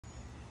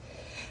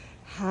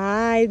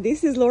Hi,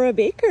 this is Laura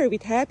Baker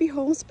with Happy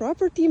Homes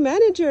Property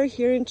Manager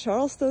here in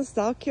Charleston,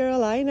 South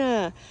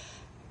Carolina.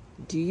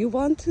 Do you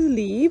want to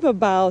live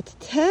about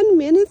 10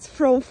 minutes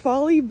from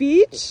Folly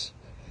Beach?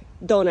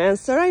 Don't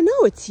answer, I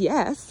know it's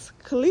yes.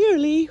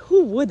 Clearly,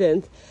 who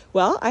wouldn't?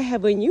 Well, I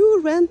have a new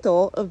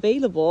rental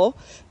available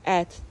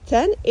at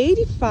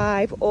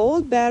 1085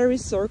 Old Battery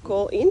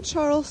Circle in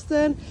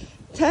Charleston,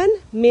 10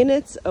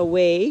 minutes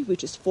away,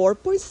 which is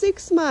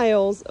 4.6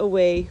 miles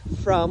away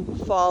from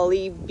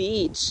Folly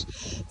Beach.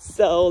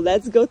 So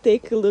let's go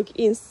take a look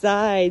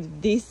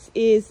inside. This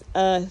is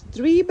a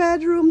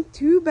 3-bedroom,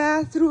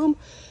 2-bathroom,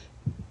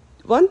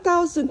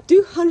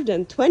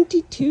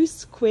 1,222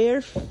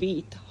 square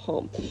feet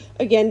home.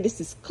 Again, this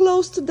is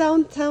close to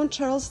downtown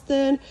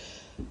Charleston.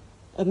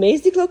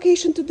 Amazing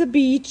location to the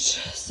beach,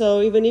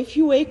 so even if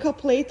you wake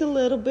up late a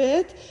little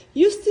bit,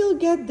 you still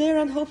get there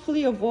and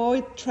hopefully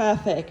avoid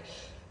traffic.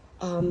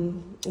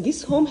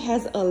 This home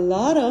has a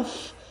lot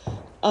of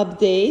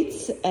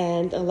updates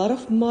and a lot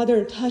of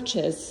modern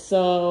touches,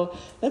 so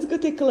let's go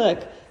take a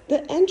look.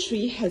 The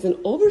entry has an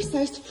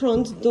oversized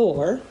front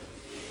door,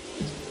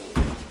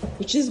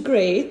 which is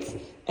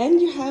great, and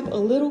you have a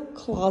little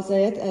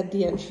closet at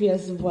the entry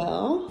as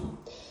well.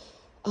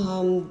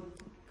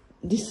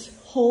 This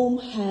home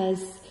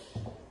has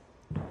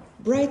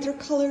brighter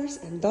colors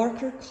and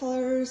darker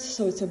colors,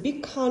 so it's a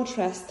big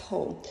contrast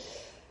home.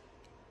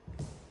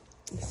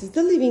 This is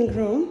the living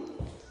room.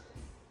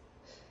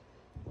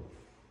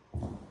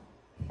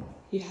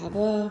 You have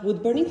a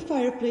wood-burning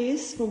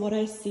fireplace from what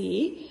I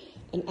see,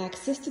 and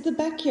access to the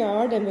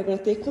backyard, and we're going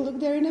to take a look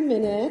there in a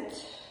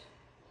minute.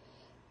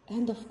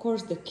 And of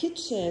course the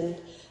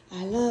kitchen.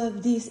 I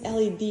love these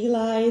LED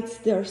lights.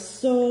 They're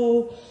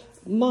so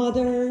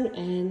modern,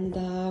 and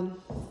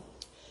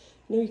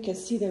you can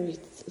see them.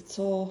 It's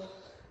all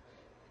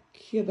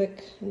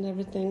cubic and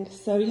everything.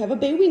 So you have a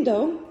bay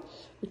window,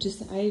 which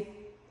is, I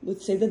would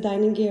say, the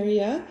dining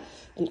area.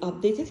 An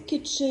updated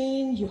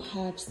kitchen. You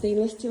have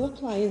stainless steel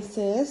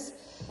appliances,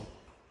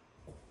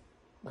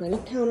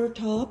 granite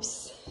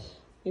countertops.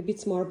 Maybe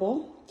it's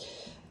marble,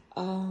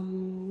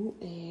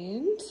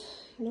 and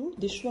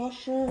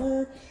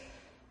dishwasher,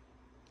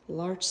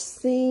 large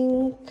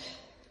sink,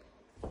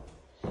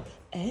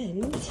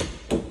 and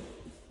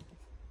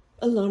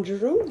a laundry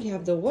room. You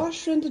have the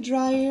washer and the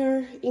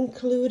dryer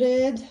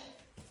included.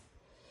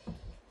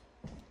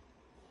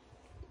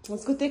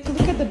 Let's go take a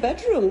look at the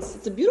bedrooms.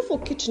 It's a beautiful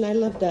kitchen. I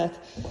love that.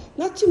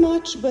 Not too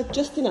much, but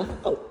just enough.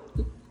 Oh,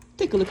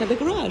 take a look at the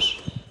garage.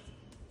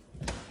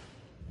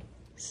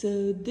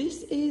 So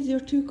this is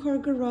your 2-car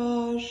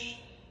garage.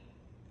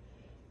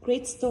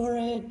 Great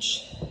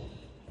storage.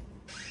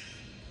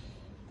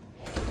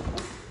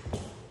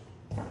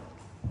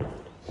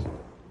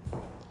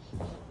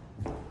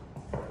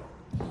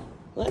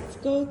 Let's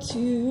go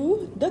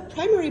to the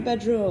primary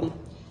bedroom.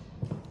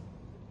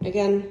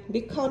 Again,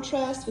 big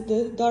contrast with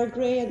the dark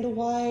gray and the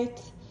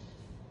white.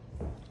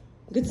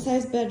 Good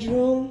sized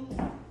bedroom.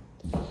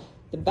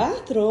 The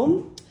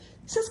bathroom,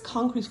 it says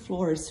concrete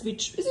floors,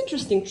 which is an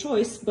interesting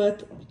choice,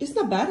 but it's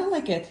not bad. I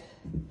like it.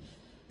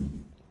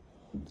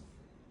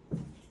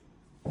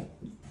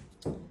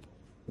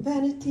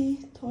 Vanity,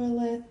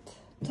 toilet,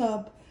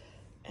 tub,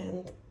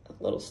 and a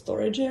little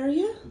storage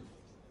area.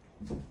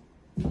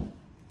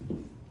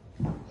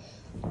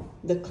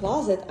 The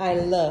closet I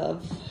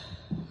love.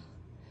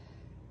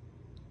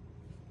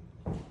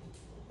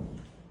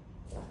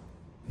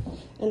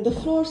 And the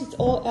floors, it's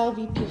all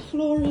LVP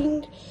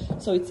flooring,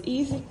 so it's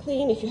easy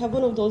clean. If you have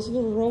one of those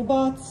little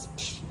robots,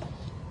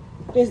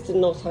 it's in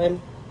no time.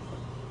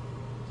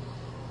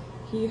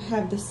 Here you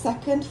have the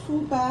second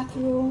full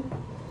bathroom.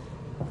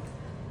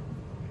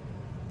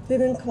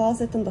 Linen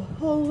closet in the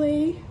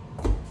hallway.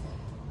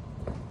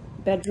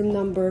 Bedroom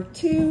number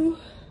 2.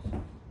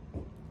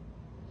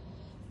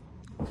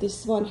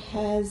 This one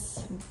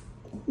has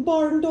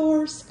barn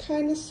doors,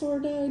 kind of,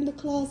 sort of, in the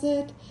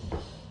closet.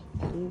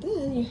 And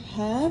then you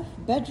have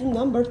bedroom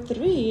number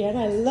 3, and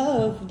I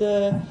love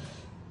the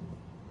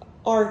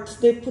art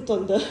they put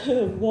on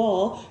the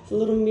wall, the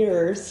little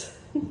mirrors.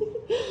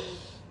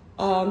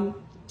 So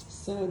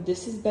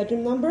this is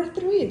bedroom number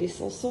 3.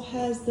 This also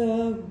has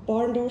the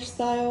barn door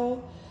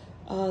style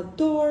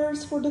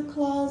doors for the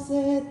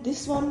closet.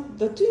 This one,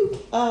 the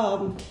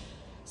 2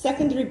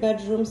 secondary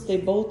bedrooms, they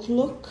both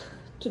look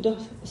to the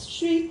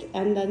street,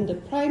 and then the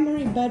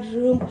primary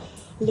bedroom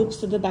looks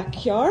to the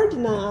backyard.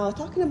 Now,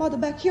 talking about the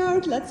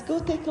backyard, let's go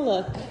take a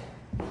look.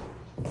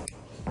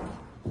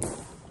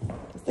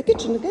 It's the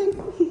kitchen again.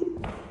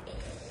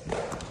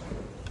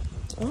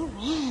 All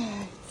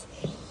right.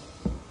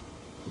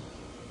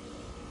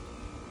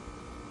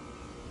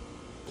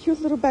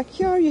 Cute little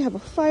backyard. You have a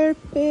fire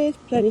pit,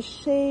 plenty of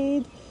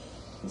shade,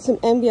 some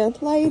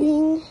ambient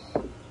lighting.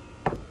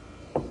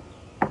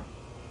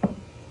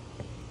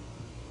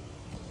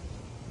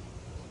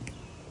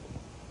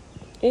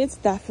 It's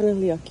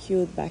definitely a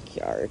cute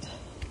backyard.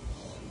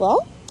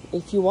 Well,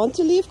 if you want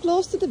to live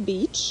close to the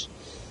beach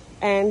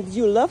and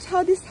you loved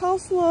how this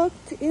house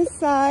looked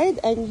inside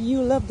and you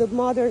love the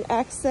modern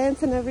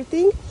accents and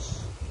everything,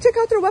 check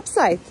out our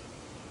website.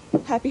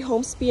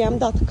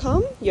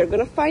 happyhomespm.com. You're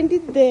gonna find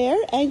it there,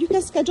 and you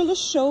can schedule a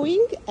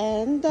showing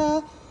and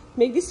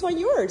make this one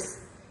yours.